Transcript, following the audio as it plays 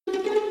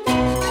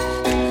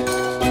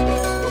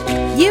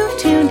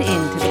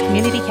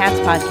Cats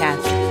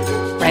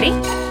podcast. Ready?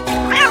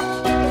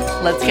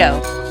 Let's go.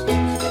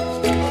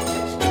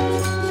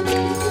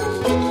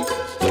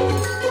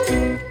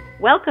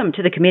 Welcome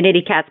to the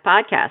Community Cats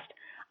podcast.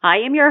 I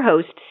am your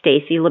host,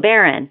 Stacy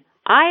LeBaron.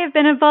 I have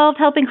been involved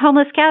helping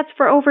homeless cats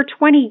for over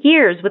 20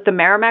 years with the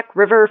Merrimack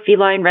River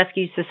Feline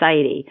Rescue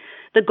Society.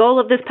 The goal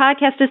of this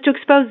podcast is to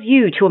expose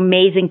you to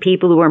amazing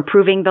people who are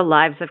improving the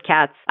lives of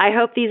cats. I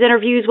hope these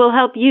interviews will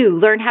help you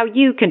learn how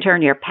you can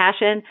turn your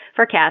passion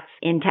for cats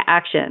into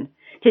action.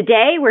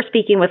 Today, we're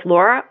speaking with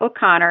Lora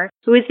O'Connor,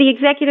 who is the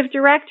Executive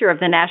Director of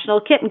the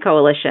National Kitten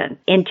Coalition.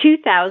 In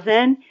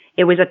 2000,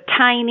 it was a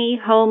tiny,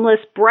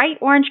 homeless, bright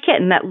orange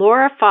kitten that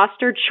Lora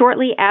fostered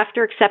shortly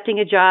after accepting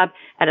a job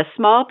at a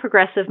small,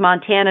 progressive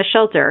Montana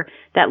shelter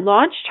that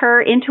launched her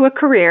into a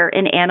career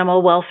in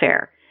animal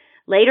welfare.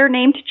 Later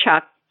named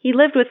Chuck, he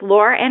lived with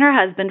Lora and her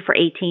husband for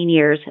 18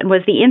 years and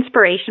was the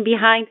inspiration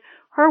behind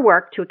her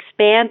work to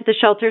expand the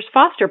shelter's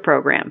foster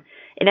program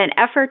in an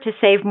effort to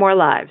save more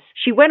lives.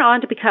 She went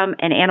on to become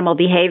an animal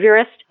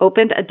behaviorist,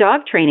 opened a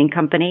dog training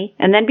company,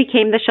 and then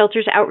became the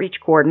shelter's outreach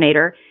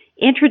coordinator,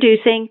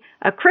 introducing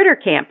a critter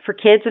camp for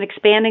kids and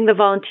expanding the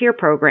volunteer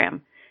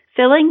program.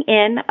 Filling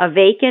in a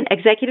vacant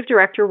executive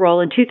director role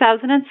in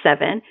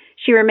 2007,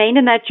 she remained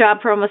in that job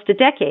for almost a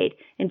decade,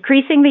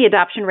 increasing the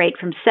adoption rate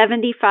from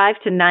 75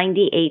 to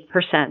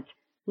 98%.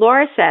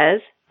 Lora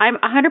says, I'm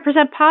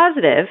 100%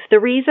 positive the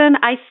reason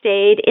I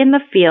stayed in the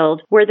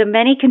field were the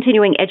many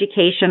continuing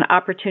education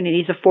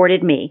opportunities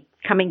afforded me.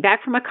 Coming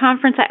back from a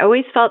conference, I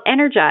always felt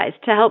energized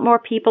to help more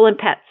people and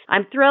pets.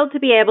 I'm thrilled to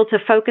be able to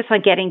focus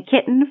on getting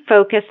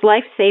kitten-focused,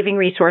 life-saving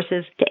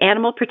resources to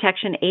animal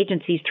protection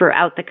agencies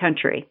throughout the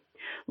country.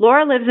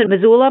 Lora lives in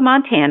Missoula,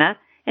 Montana,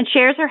 and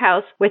shares her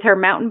house with her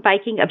mountain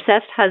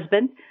biking-obsessed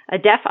husband, a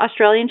deaf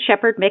Australian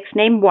Shepherd mix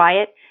named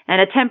Wyatt, and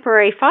a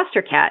temporary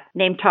foster cat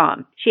named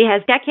Tom. She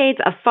has decades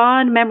of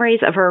fond memories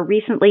of her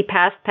recently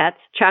passed pets,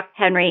 Chuck,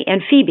 Henry,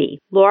 and Phoebe.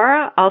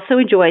 Lora also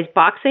enjoys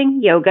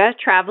boxing, yoga,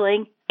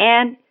 traveling,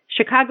 and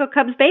Chicago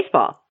Cubs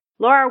baseball.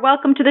 Lora,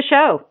 welcome to the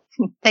show.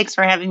 Thanks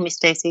for having me,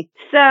 Stacy.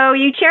 So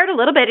you shared a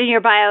little bit in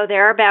your bio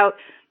there about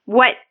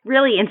what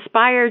really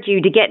inspired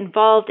you to get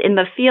involved in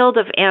the field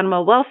of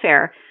animal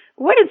welfare.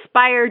 What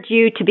inspired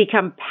you to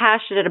become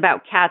passionate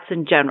about cats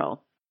in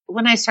general?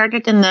 When I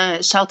started in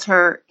the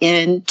shelter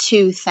in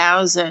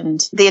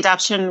 2000, the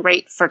adoption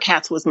rate for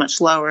cats was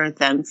much lower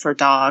than for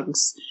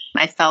dogs.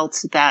 I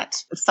felt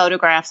that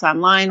photographs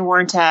online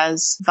weren't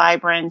as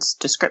vibrant,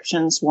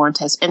 descriptions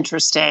weren't as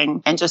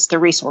interesting, and just the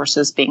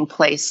resources being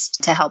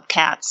placed to help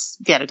cats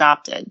get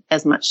adopted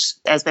as much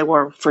as they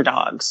were for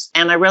dogs.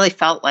 And I really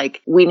felt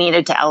like we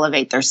needed to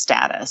elevate their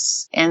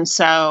status. And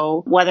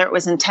so whether it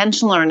was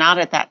intentional or not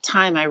at that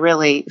time, I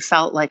really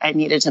felt like I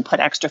needed to put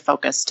extra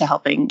focus to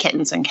helping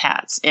kittens and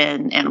cats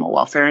in animal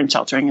welfare and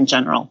sheltering in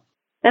general.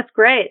 That's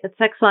great. That's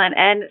excellent.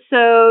 And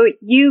so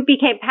you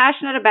became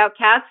passionate about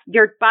cats.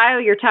 Your bio,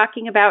 you're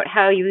talking about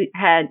how you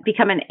had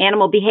become an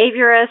animal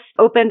behaviorist,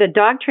 opened a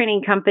dog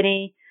training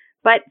company,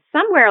 but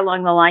somewhere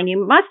along the line,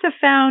 you must have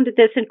found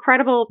this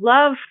incredible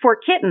love for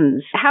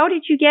kittens. How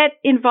did you get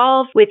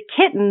involved with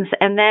kittens?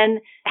 And then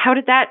how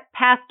did that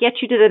path get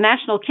you to the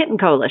National Kitten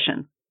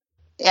Coalition?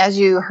 As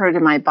you heard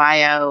in my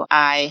bio,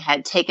 I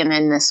had taken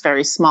in this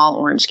very small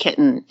orange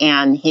kitten,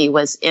 and he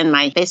was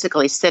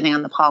basically sitting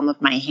on the palm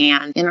of my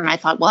hand. And I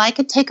thought, well, I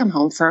could take him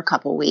home for a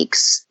couple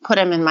weeks, put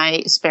him in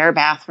my spare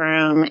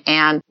bathroom,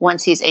 and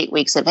once he's 8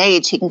 weeks of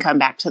age, he can come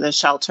back to the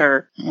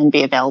shelter and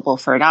be available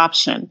for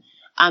adoption.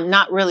 I'm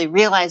not really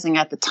realizing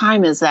at the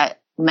time is that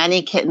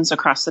many kittens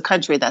across the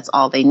country, that's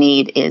all they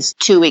need is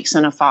 2 weeks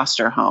in a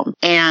foster home.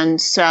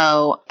 And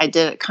so I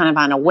did it kind of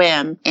on a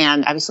whim.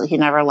 And obviously he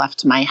never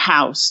left my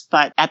house.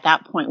 But at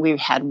that point, we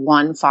had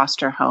one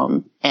foster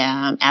home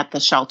at the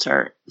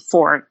shelter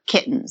for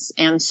kittens.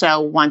 And so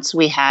once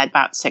we had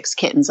about 6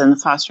 kittens in the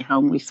foster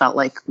home, we felt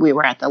like we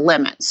were at the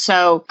limit.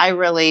 So I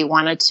really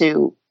wanted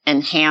to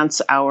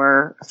enhance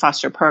our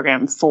foster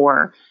program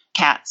for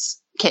cats,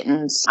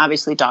 kittens,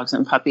 obviously dogs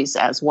and puppies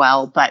as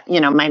well. But,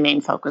 my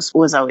main focus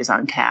was always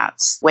on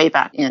cats way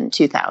back in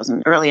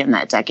 2000, early in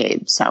that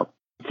decade. So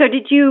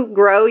did you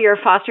grow your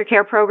foster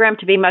care program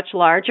to be much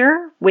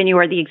larger when you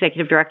were the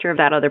executive director of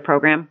that other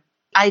program?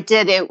 I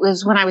did. It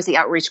was when I was the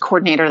outreach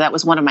coordinator. That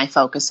was one of my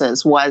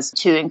focuses, was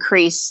to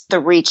increase the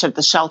reach of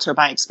the shelter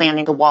by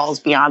expanding the walls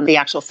beyond the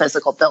actual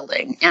physical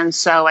building. And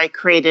so I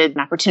created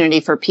an opportunity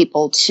for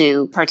people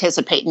to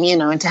participate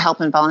and to help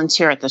and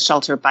volunteer at the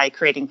shelter by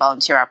creating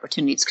volunteer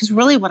opportunities. Because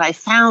really what I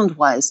found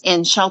was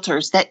in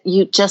shelters that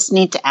you just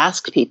need to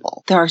ask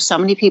people. There are so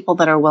many people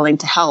that are willing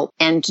to help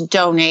and to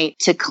donate,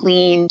 to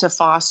clean, to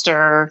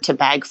foster, to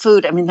bag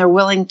food. I mean, they're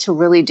willing to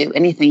really do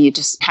anything. You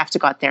just have to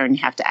go out there and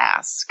you have to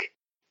ask.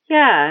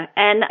 Yeah,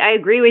 and I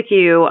agree with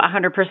you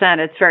 100%.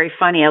 It's very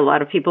funny. A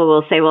lot of people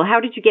will say, well, how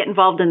did you get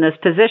involved in this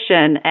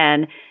position?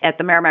 And at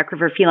the Merrimack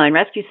River Feline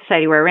Rescue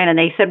Society where I ran, and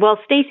they said, well,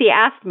 Stacy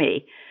asked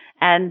me.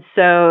 And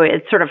so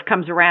it sort of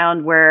comes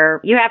around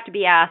where you have to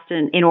be asked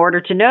in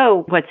order to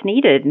know what's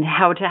needed and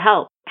how to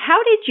help.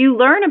 How did you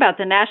learn about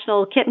the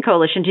National Kitten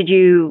Coalition? Did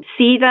you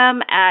see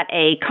them at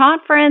a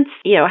conference?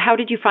 How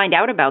did you find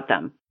out about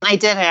them? I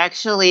did. I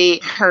actually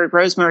heard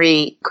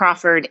Rosemary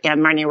Crawford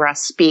and Marnie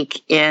Russ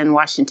speak in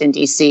Washington,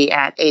 D.C.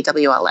 at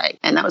AWLA.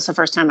 And that was the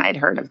first time I'd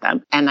heard of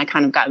them. And I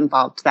kind of got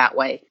involved that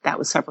way. That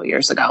was several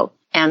years ago.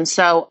 And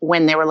so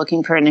when they were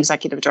looking for an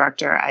executive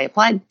director, I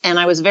applied. And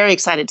I was very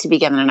excited to be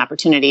given an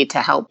opportunity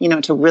to help,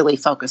 to really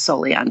focus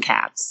solely on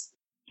cats.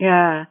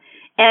 Yeah.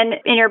 And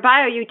in your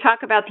bio, you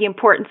talk about the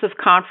importance of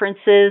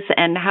conferences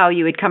and how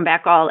you would come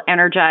back all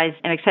energized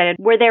and excited.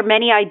 Were there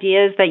many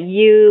ideas that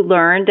you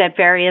learned at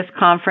various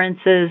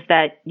conferences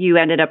that you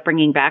ended up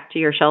bringing back to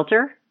your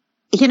shelter?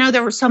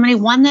 There were so many.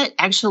 One that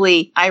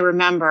actually I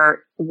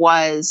remember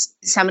was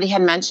somebody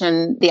had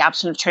mentioned the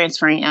option of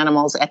transferring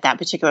animals at that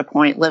particular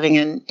point living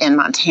in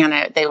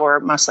Montana. They were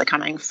mostly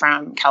coming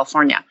from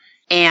California.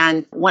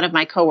 And one of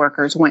my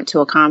coworkers went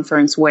to a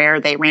conference where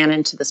they ran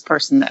into this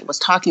person that was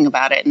talking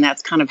about it. And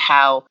that's kind of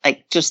how,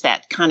 just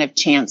that kind of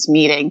chance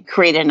meeting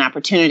created an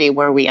opportunity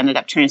where we ended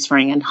up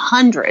transferring in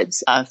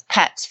hundreds of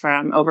pets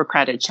from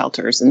overcrowded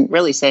shelters and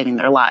really saving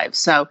their lives.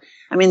 So,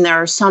 there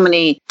are so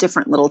many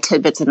different little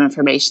tidbits of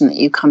information that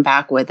you come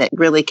back with that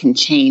really can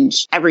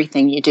change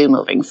everything you do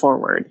moving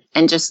forward.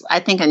 And I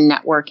think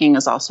networking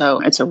is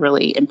it's a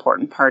really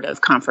important part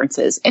of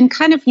conferences and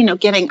kind of,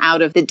 getting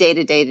out of the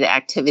day-to-day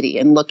activity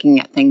and looking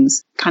at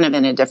things kind of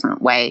in a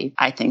different way,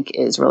 I think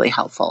is really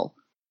helpful.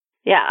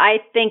 Yeah, I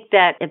think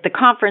that at the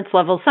conference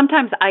level,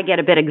 sometimes I get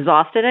a bit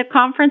exhausted at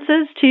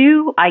conferences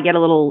too. I get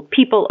a little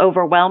people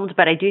overwhelmed,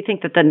 but I do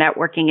think that the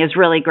networking is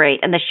really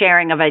great and the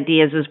sharing of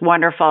ideas is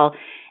wonderful.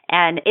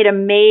 And it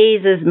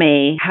amazes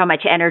me how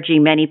much energy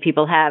many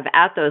people have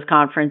at those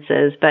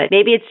conferences. But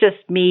maybe it's just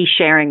me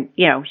sharing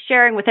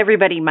with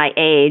everybody my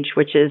age,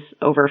 which is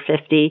over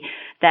 50,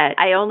 that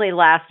I only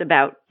last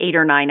about 8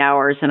 or 9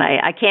 hours. And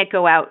I can't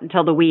go out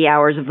until the wee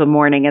hours of the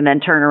morning and then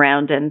turn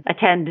around and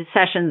attend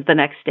sessions the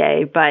next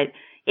day. But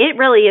it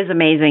really is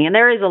amazing. And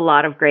there is a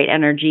lot of great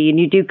energy. And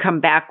you do come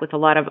back with a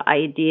lot of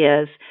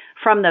ideas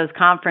from those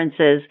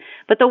conferences.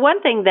 But the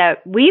one thing that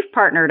we've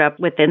partnered up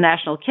with the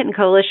National Kitten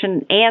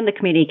Coalition and the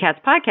Community Cats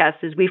podcast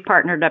is we've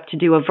partnered up to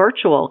do a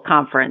virtual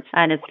conference,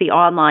 and it's the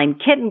online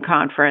kitten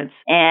conference.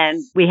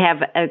 And we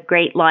have a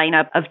great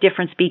lineup of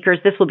different speakers.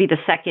 This will be the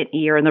second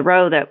year in a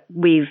row that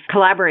we've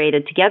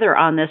collaborated together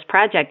on this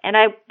project. And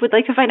I would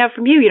like to find out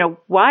from you,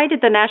 why did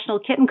the National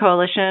Kitten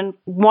Coalition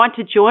want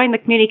to join the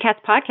Community Cats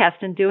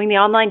podcast in doing the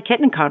online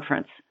kitten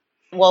conference?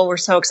 Well, we're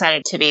so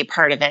excited to be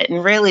part of it.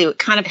 And really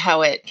kind of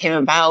how it came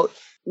about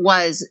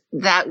was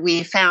that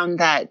we found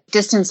that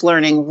distance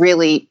learning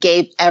really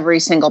gave every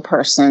single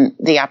person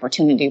the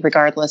opportunity,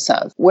 regardless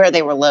of where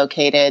they were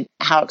located,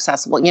 how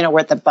accessible,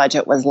 what the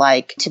budget was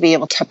like, to be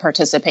able to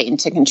participate and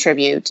to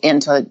contribute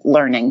into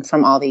learning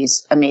from all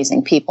these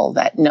amazing people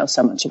that know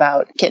so much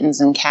about kittens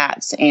and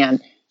cats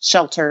and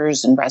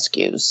shelters and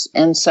rescues.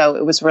 And so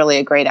it was really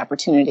a great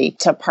opportunity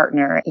to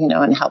partner,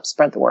 and help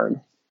spread the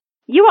word.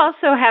 You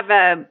also have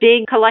a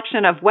big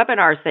collection of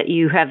webinars that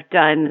you have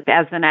done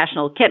as the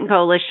National Kitten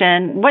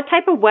Coalition. What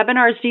type of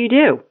webinars do you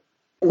do?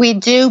 We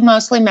do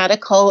mostly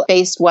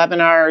medical-based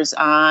webinars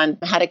on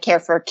how to care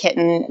for a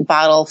kitten.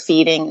 Bottle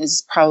feeding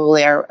is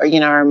probably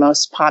our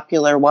most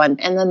popular one.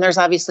 And then there's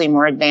obviously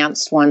more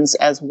advanced ones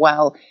as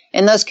well.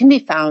 And those can be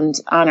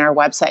found on our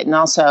website and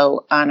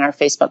also on our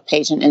Facebook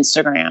page and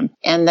Instagram.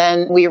 And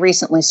then we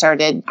recently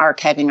started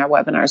archiving our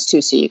webinars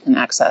too, so you can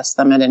access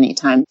them at any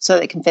time so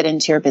they can fit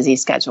into your busy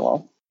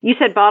schedule. You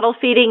said bottle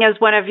feeding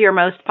is one of your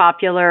most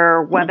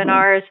popular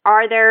webinars. Mm-hmm.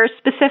 Are there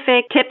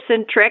specific tips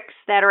and tricks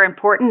that are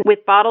important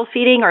with bottle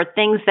feeding or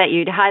things that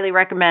you'd highly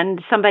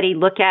recommend somebody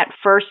look at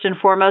first and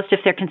foremost if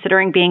they're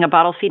considering being a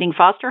bottle feeding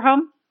foster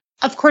home?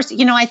 Of course,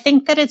 I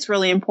think that it's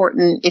really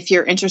important if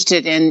you're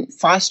interested in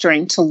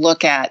fostering to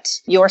look at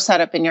your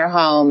setup in your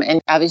home and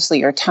obviously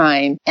your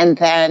time, and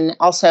then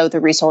also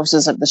the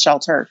resources of the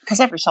shelter, because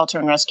every shelter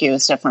and rescue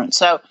is different.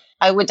 So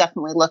I would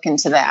definitely look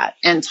into that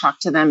and talk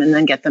to them and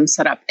then get them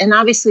set up. And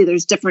obviously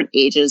there's different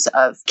ages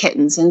of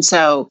kittens. And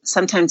so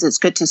sometimes it's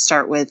good to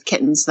start with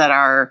kittens that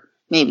are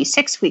maybe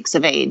 6 weeks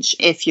of age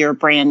if you're a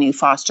brand new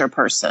foster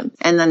person.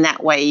 And then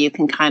that way you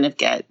can kind of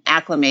get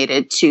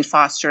acclimated to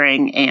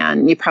fostering,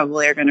 and you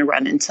probably are going to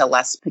run into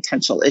less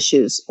potential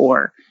issues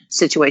or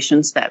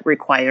situations that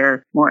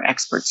require more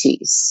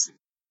expertise.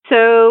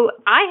 So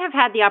I have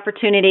had the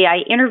opportunity, I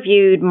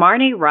interviewed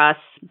Marnie Russ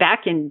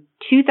back in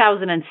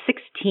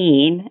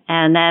 2016,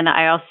 and then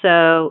I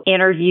also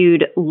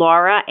interviewed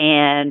Lora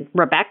and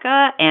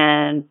Rebecca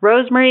and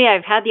Rosemary.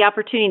 I've had the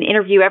opportunity to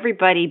interview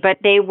everybody, but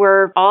they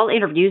were all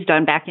interviews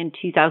done back in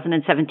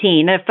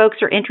 2017. And if folks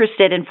are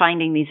interested in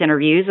finding these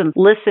interviews and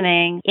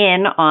listening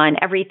in on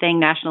everything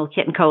National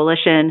Kitten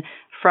Coalition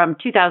from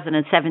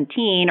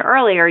 2017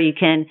 earlier, you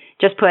can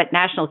just put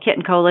National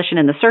Kitten Coalition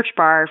in the search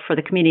bar for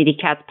the Community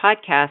Cats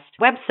podcast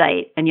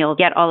website, and you'll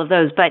get all of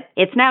those. But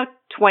it's now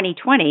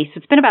 2020, so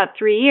it's been about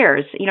 3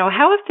 years.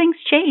 How have things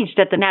changed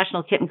at the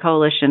National Kitten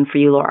Coalition for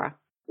you, Lora?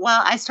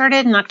 Well, I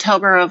started in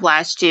October of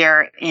last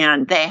year,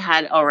 and they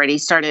had already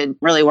started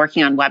really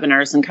working on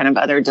webinars and kind of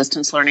other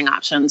distance learning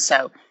options.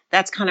 So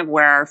that's kind of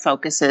where our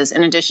focus is.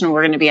 In addition, we're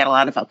going to be at a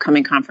lot of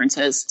upcoming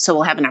conferences. So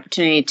we'll have an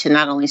opportunity to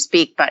not only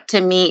speak, but to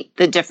meet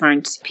the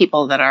different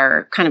people that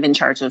are kind of in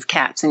charge of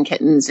cats and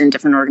kittens in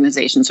different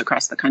organizations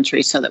across the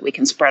country so that we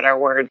can spread our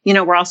word.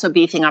 We're also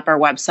beefing up our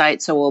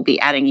website, so we'll be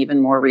adding even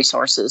more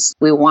resources.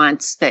 We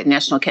want the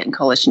National Kitten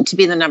Coalition to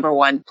be the number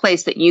one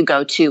place that you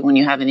go to when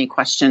you have any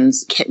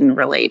questions kitten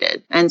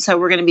related. And so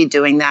we're going to be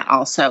doing that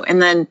also.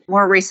 And then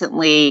more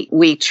recently,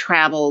 we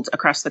traveled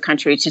across the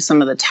country to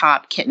some of the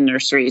top kitten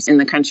nurseries in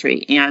the country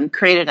and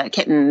created a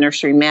kitten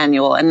nursery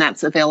manual, and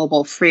that's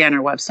available free on our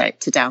website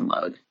to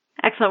download.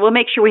 Excellent. We'll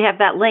make sure we have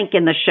that link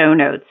in the show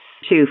notes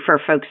too for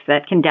folks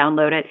that can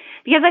download it.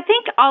 Because I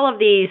think all of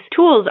these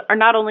tools are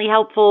not only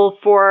helpful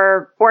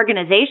for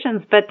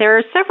organizations, but there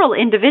are several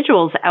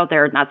individuals out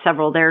there, not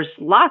several, there's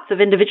lots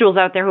of individuals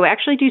out there who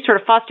actually do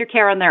sort of foster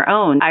care on their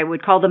own. I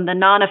would call them the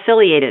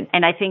non-affiliated.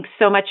 And I think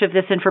so much of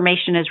this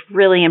information is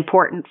really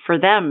important for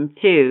them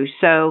too.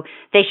 So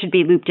they should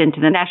be looped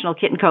into the National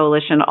Kitten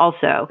Coalition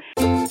also.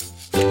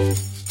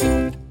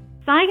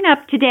 Sign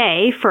up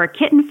today for a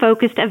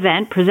kitten-focused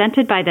event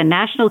presented by the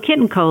National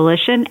Kitten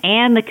Coalition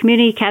and the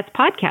Community Cats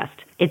Podcast.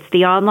 It's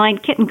the online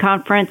kitten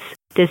conference.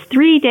 This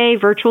 3-day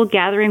virtual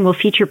gathering will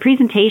feature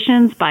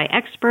presentations by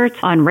experts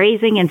on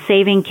raising and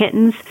saving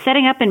kittens,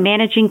 setting up and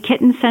managing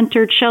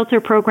kitten-centered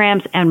shelter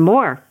programs, and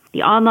more.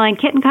 The online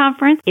kitten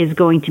conference is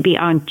going to be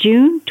on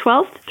June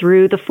 12th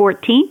through the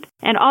 14th,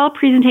 and all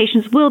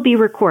presentations will be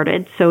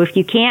recorded, so if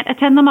you can't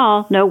attend them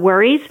all, no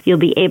worries, you'll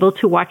be able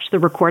to watch the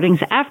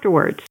recordings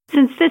afterwards.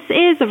 Since this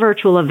is a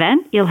virtual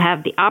event, you'll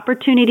have the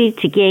opportunity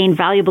to gain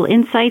valuable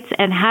insights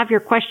and have your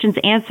questions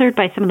answered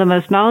by some of the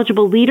most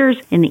knowledgeable leaders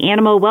in the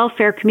animal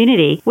welfare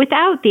community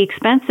without the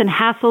expense and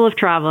hassle of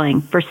traveling.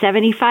 For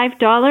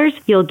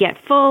 $75, you'll get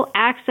full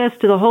access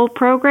to the whole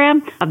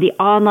program of the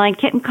online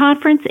kitten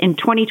conference in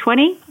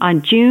 2020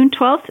 on June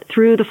 12th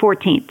through the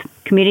 14th.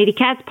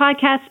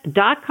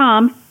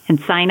 CommunityCatsPodcast.com and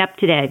sign up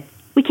today.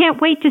 We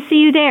can't wait to see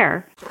you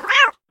there.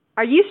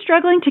 Are you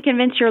struggling to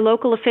convince your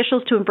local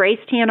officials to embrace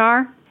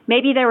TNR?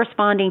 Maybe they're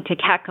responding to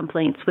cat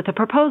complaints with a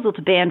proposal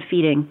to ban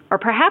feeding. Or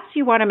perhaps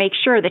you want to make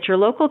sure that your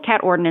local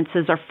cat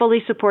ordinances are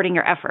fully supporting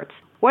your efforts.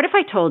 What if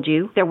I told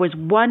you there was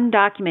one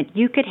document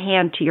you could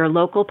hand to your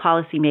local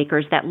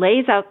policymakers that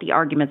lays out the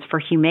arguments for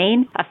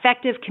humane,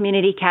 effective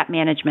community cat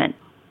management?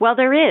 Well,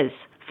 there is.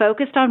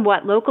 Focused on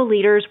what local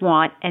leaders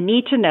want and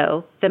need to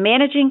know, the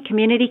Managing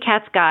Community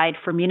Cats Guide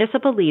for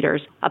Municipal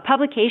Leaders, a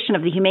publication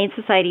of the Humane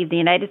Society of the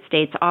United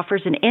States,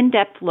 offers an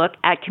in-depth look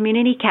at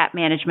community cat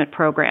management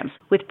programs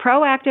with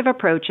proactive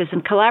approaches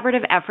and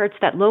collaborative efforts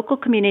that local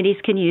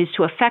communities can use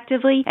to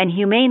effectively and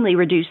humanely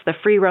reduce the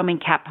free-roaming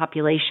cat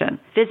population.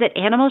 Visit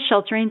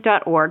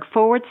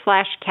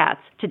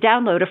animalsheltering.org/cats to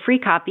download a free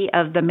copy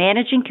of the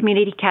Managing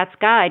Community Cats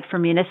Guide for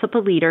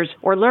Municipal Leaders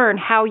or learn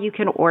how you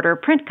can order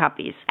print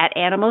copies at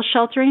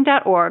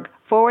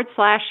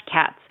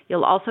animalsheltering.org/cats.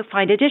 You'll also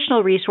find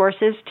additional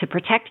resources to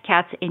protect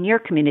cats in your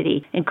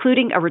community,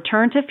 including a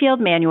return to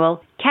field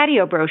manual,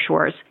 catio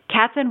brochures,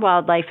 cats and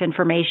wildlife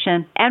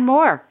information, and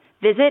more.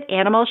 Visit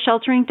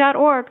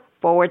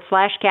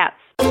animalsheltering.org/cats.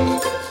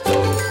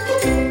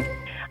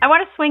 I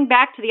want to swing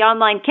back to the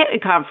online kitten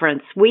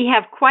conference. We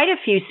have quite a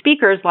few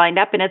speakers lined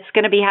up, and it's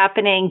going to be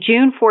happening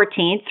June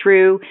 14th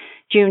through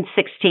June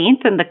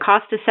 16th, and the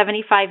cost is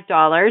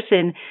 $75,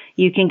 and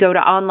you can go to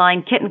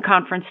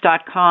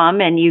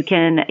onlinekittenconference.com and you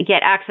can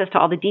get access to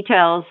all the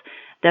details,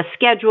 the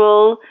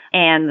schedule,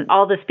 and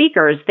all the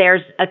speakers.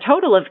 There's a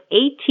total of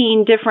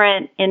 18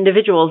 different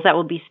individuals that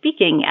will be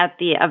speaking at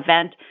the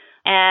event.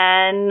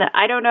 And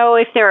I don't know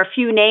if there are a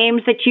few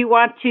names that you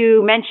want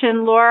to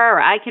mention, Laura,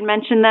 or I can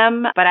mention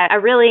them, but I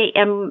really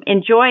am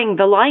enjoying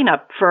the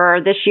lineup for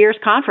this year's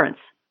conference.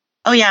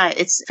 Oh, yeah,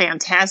 it's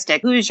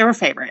fantastic. Who's your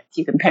favorite, if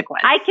you can pick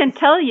one? I can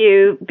tell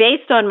you,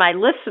 based on my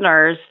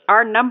listeners,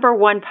 our number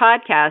one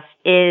podcast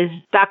is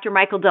Dr.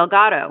 Michael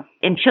Delgado,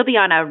 and she'll be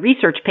on a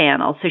research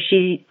panel. So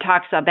she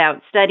talks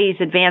about studies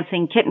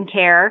advancing kitten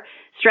care,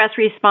 stress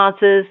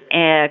responses,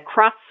 and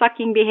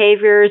cross-sucking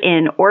behaviors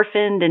in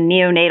orphaned and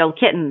neonatal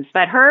kittens.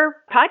 But her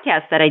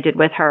podcast that I did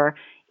with her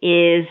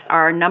is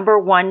our number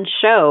one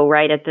show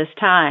right at this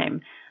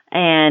time.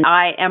 And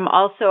I am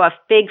also a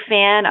big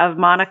fan of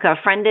Monica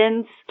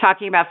Friendon's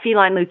talking about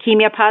feline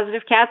leukemia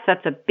positive cats.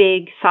 That's a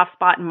big soft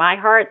spot in my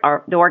heart.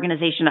 The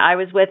organization I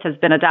was with has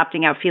been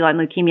adopting out feline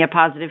leukemia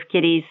positive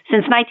kitties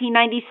since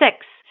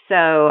 1996.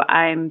 So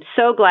I'm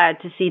so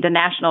glad to see the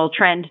national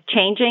trend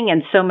changing,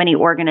 and so many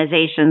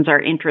organizations are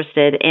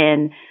interested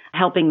in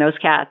helping those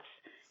cats.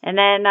 And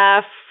then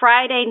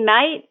Friday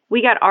night,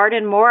 we got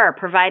Arden Moore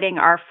providing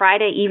our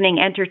Friday evening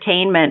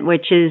entertainment,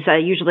 which is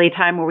usually a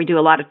time where we do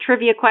a lot of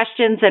trivia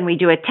questions and we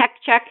do a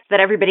tech check that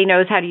everybody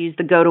knows how to use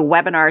the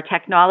GoToWebinar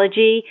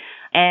technology.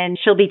 And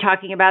she'll be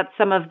talking about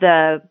some of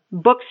the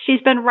books she's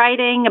been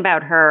writing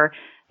about her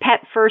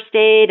pet first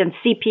aid and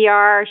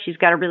CPR. She's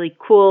got a really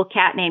cool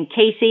cat named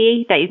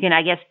Casey that you can,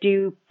 I guess,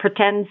 do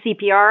pretend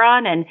CPR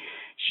on. And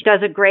she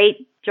does a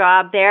great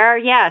job there.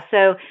 Yeah,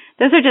 so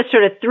those are just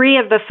sort of three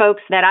of the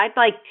folks that I'd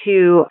like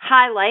to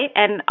highlight.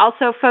 And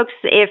also, folks,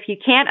 if you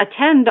can't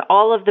attend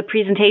all of the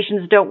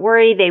presentations, don't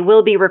worry. They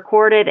will be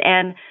recorded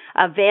and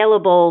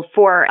available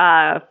for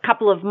a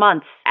couple of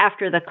months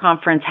after the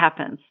conference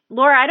happens.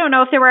 Lora, I don't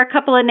know if there were a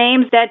couple of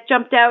names that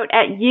jumped out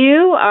at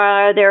you.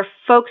 Are there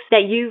folks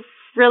that you've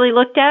really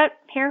looked at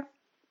here?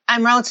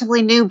 I'm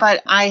relatively new,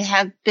 but I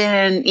have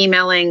been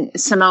emailing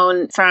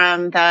Simone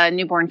from the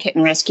Newborn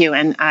Kitten Rescue,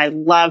 and I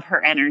love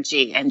her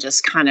energy and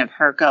just kind of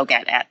her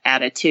go-get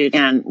attitude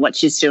and what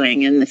she's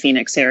doing in the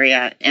Phoenix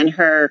area. And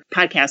her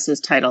podcast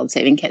is titled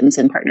Saving Kittens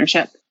in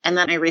Partnership. And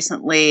then I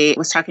recently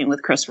was talking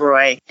with Chris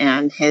Roy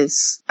and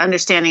his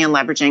understanding and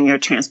leveraging your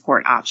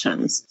transport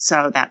options.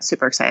 So that's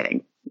super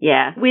exciting.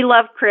 Yeah, we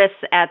love Chris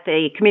at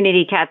the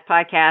Community Cats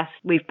podcast.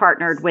 We've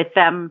partnered with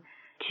them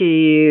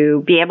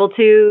to be able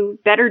to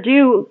better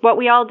do what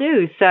we all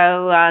do.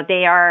 So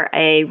they are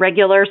a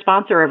regular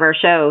sponsor of our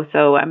show.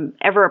 So I'm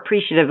ever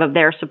appreciative of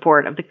their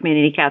support of the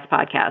Community Cats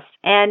podcast.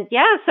 And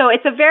yeah, so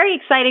it's a very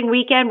exciting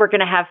weekend. We're going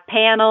to have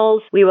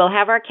panels. We will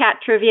have our cat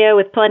trivia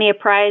with plenty of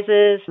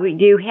prizes. We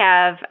do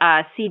have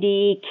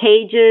CD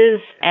cages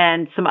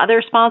and some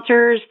other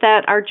sponsors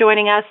that are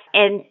joining us.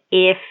 And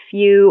if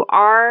you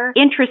are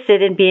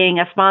interested in being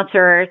a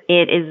sponsor,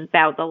 it is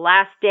about the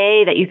last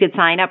day that you could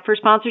sign up for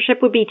sponsorship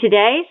would be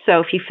today. So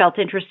if you felt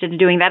interested in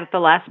doing that at the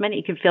last minute,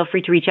 you can feel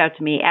free to reach out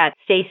to me at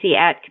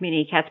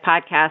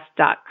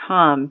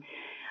stacy@communitycatspodcast.com.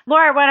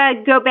 Lora, I want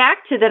to go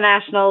back to the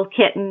National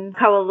Kitten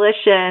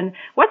Coalition.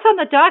 What's on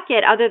the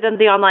docket other than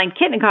the online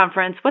kitten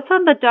conference? What's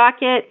on the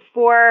docket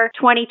for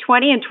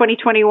 2020 and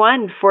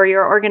 2021 for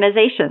your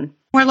organization?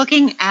 We're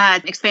looking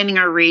at expanding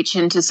our reach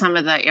into some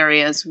of the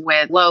areas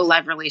with low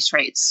live release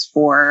rates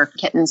for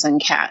kittens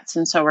and cats.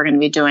 And so we're going to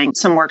be doing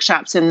some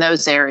workshops in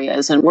those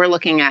areas. And we're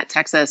looking at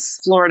Texas,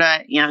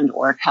 Florida, and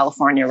or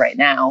California right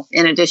now.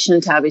 In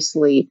addition to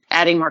obviously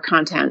adding more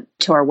content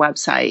to our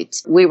website,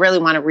 we really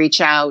want to reach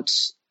out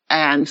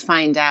and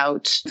find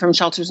out from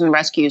shelters and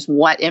rescues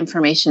what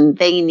information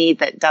they need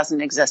that doesn't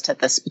exist at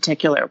this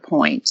particular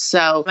point.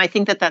 So I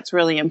think that that's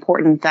really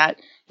important that,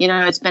 you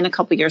know, it's been a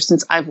couple of years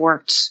since I've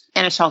worked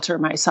in a shelter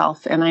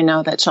myself, and I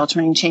know that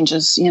sheltering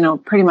changes, you know,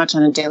 pretty much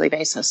on a daily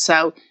basis.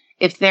 So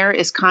if there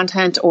is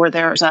content or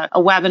there's a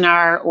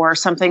webinar or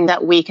something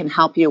that we can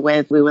help you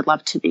with, we would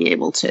love to be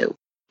able to.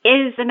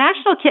 Is the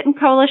National Kitten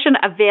Coalition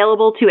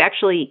available to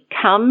actually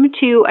come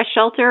to a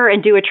shelter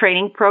and do a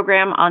training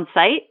program on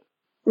site?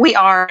 We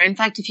are. In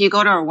fact, if you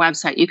go to our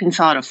website, you can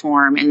fill out a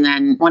form and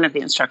then one of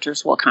the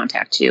instructors will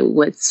contact you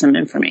with some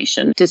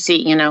information to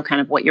see, you know, kind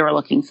of what you're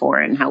looking for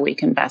and how we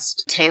can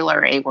best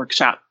tailor a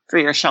workshop for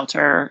your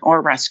shelter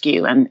or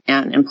rescue and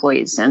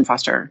employees and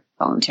foster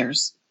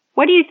volunteers.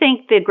 What do you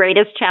think the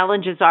greatest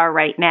challenges are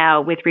right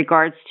now with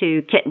regards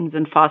to kittens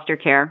and foster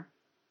care?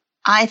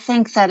 I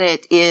think that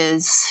it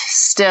is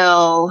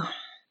still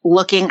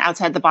looking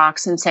outside the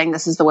box and saying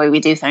this is the way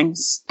we do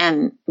things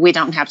and we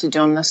don't have to do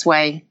them this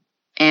way.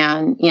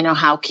 And, you know,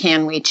 how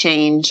can we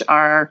change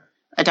our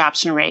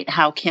adoption rate?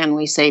 How can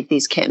we save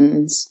these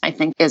kittens? I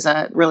think is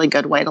a really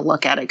good way to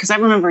look at it. Because I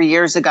remember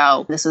years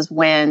ago, this is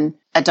when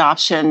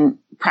adoption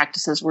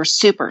practices were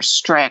super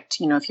strict.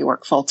 You know, if you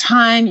work full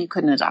time, you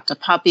couldn't adopt a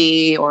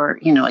puppy or,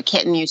 you know, a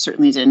kitten. You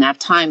certainly didn't have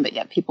time, but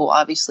yet people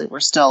obviously were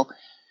still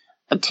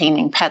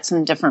obtaining pets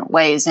in different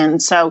ways.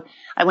 And so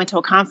I went to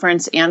a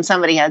conference and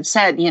somebody had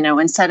said, you know,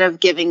 instead of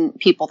giving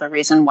people the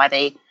reason why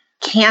they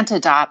can't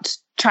adopt,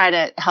 try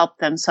to help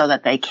them so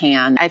that they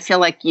can. I feel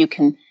like you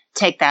can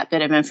take that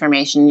bit of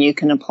information, you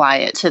can apply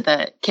it to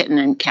the kitten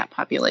and cat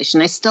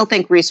population. I still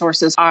think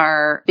resources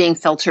are being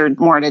filtered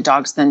more to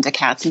dogs than to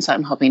cats, and so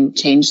I'm hoping to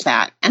change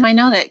that. And I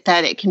know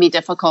that it can be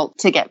difficult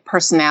to get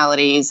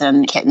personalities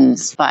and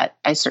kittens, but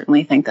I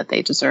certainly think that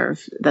they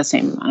deserve the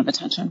same amount of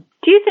attention.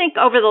 Do you think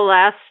over the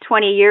last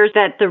 20 years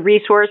that the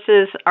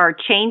resources are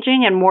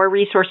changing and more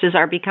resources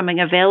are becoming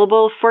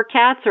available for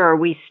cats, or are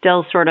we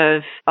still sort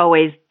of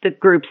always the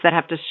groups that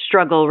have to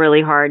struggle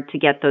really hard to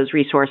get those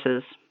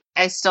resources?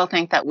 I still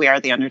think that we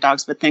are the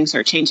underdogs, but things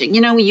are changing.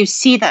 You know, when you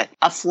see that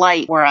a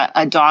flight where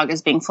a dog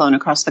is being flown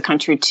across the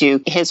country to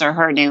his or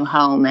her new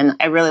home, and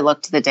I really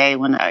look to the day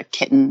when a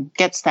kitten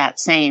gets that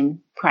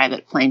same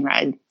private plane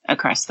ride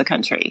across the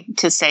country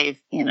to save,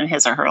 you know,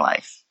 his or her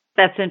life.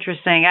 That's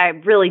interesting. I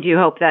really do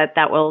hope that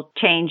that will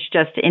change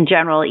just in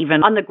general,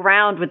 even on the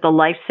ground with the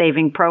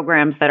life-saving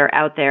programs that are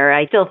out there.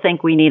 I still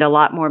think we need a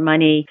lot more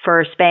money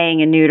for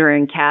spaying and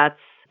neutering cats,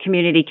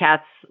 community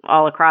cats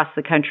all across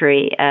the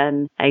country.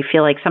 And I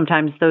feel like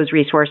sometimes those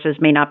resources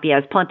may not be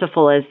as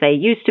plentiful as they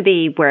used to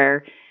be,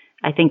 where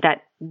I think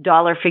that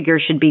dollar figure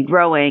should be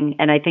growing.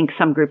 And I think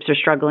some groups are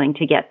struggling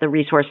to get the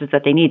resources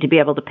that they need to be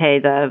able to pay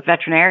the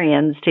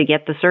veterinarians to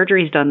get the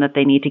surgeries done that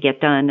they need to get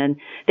done. And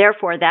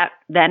therefore, that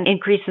then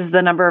increases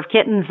the number of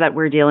kittens that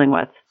we're dealing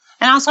with.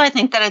 And also, I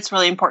think that it's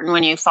really important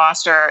when you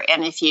foster,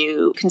 and if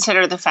you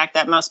consider the fact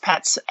that most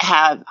pets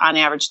have, on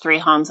average, 3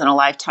 homes in a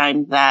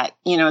lifetime, that,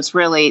 you know, it's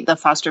really the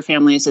foster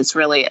families, it's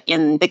really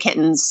in the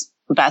kittens'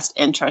 best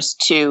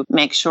interest to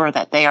make sure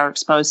that they are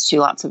exposed to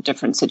lots of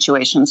different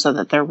situations so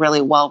that they're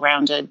really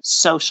well-rounded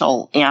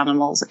social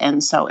animals.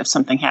 And so if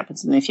something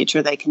happens in the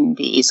future, they can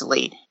be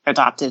easily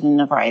adopted in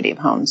a variety of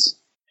homes.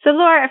 So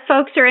Laura, if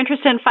folks are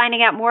interested in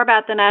finding out more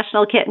about the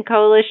National Kitten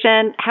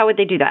Coalition, how would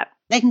they do that?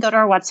 They can go to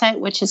our website,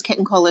 which is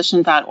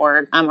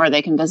kittencoalition.org, or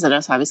they can visit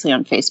us obviously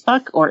on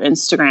Facebook or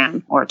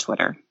Instagram or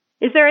Twitter.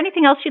 Is there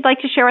anything else you'd like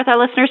to share with our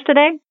listeners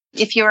today?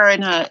 If you're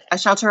in a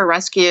shelter or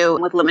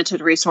rescue with limited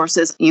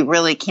resources, you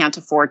really can't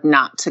afford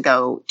not to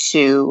go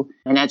to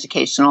an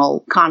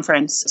educational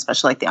conference,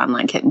 especially like the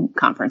Online Kitten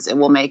Conference. It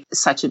will make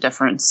such a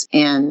difference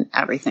in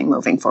everything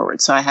moving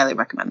forward. So I highly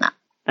recommend that.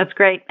 That's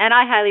great. And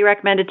I highly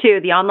recommend it too,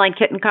 the Online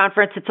Kitten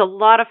Conference. It's a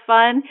lot of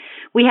fun.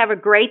 We have a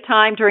great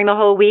time during the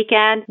whole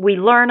weekend. We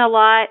learn a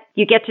lot.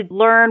 You get to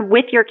learn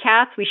with your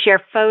cats. We share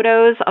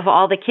photos of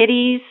all the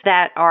kitties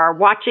that are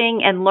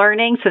watching and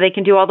learning so they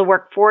can do all the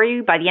work for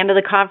you. By the end of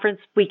the conference,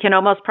 we can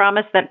almost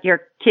promise that your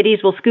kitties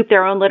will scoop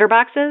their own litter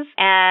boxes.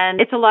 And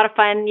it's a lot of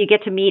fun. You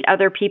get to meet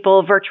other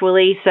people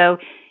virtually. So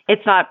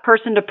it's not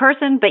person to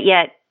person, but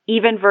yet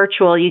even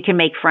virtual, you can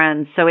make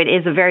friends. So it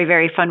is a very,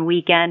 very fun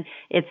weekend.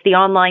 It's the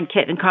Online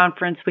Kitten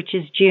Conference, which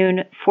is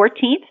June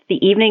 14th.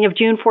 The evening of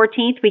June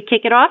 14th, we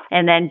kick it off.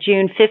 And then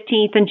June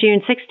 15th and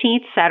June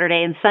 16th,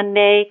 Saturday and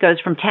Sunday, goes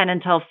from 10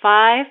 until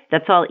 5.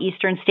 That's all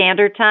Eastern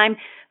Standard Time.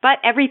 But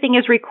everything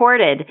is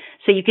recorded.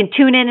 So you can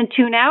tune in and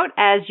tune out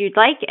as you'd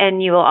like,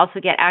 and you will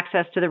also get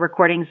access to the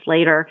recordings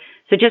later.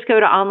 So just go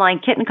to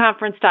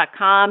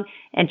onlinekittenconference.com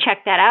and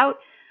check that out.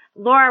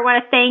 Laura, I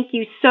want to thank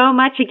you so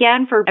much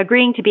again for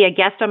agreeing to be a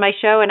guest on my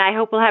show, and I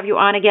hope we'll have you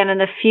on again in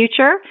the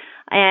future.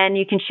 And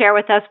you can share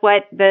with us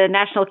what the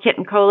National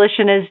Kitten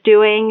Coalition is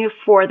doing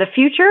for the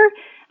future.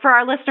 For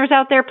our listeners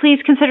out there, please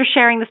consider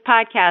sharing this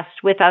podcast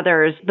with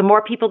others. The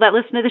more people that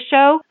listen to the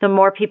show, the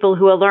more people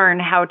who will learn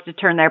how to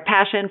turn their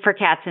passion for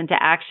cats into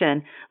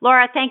action.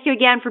 Laura, thank you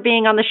again for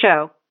being on the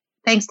show.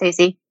 Thanks,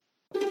 Stacey.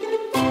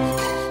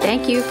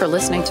 Thank you for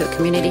listening to the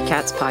Community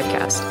Cats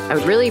podcast. I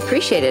would really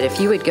appreciate it if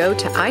you would go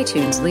to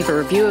iTunes, leave a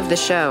review of the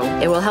show.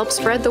 It will help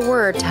spread the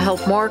word to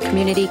help more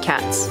community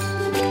cats.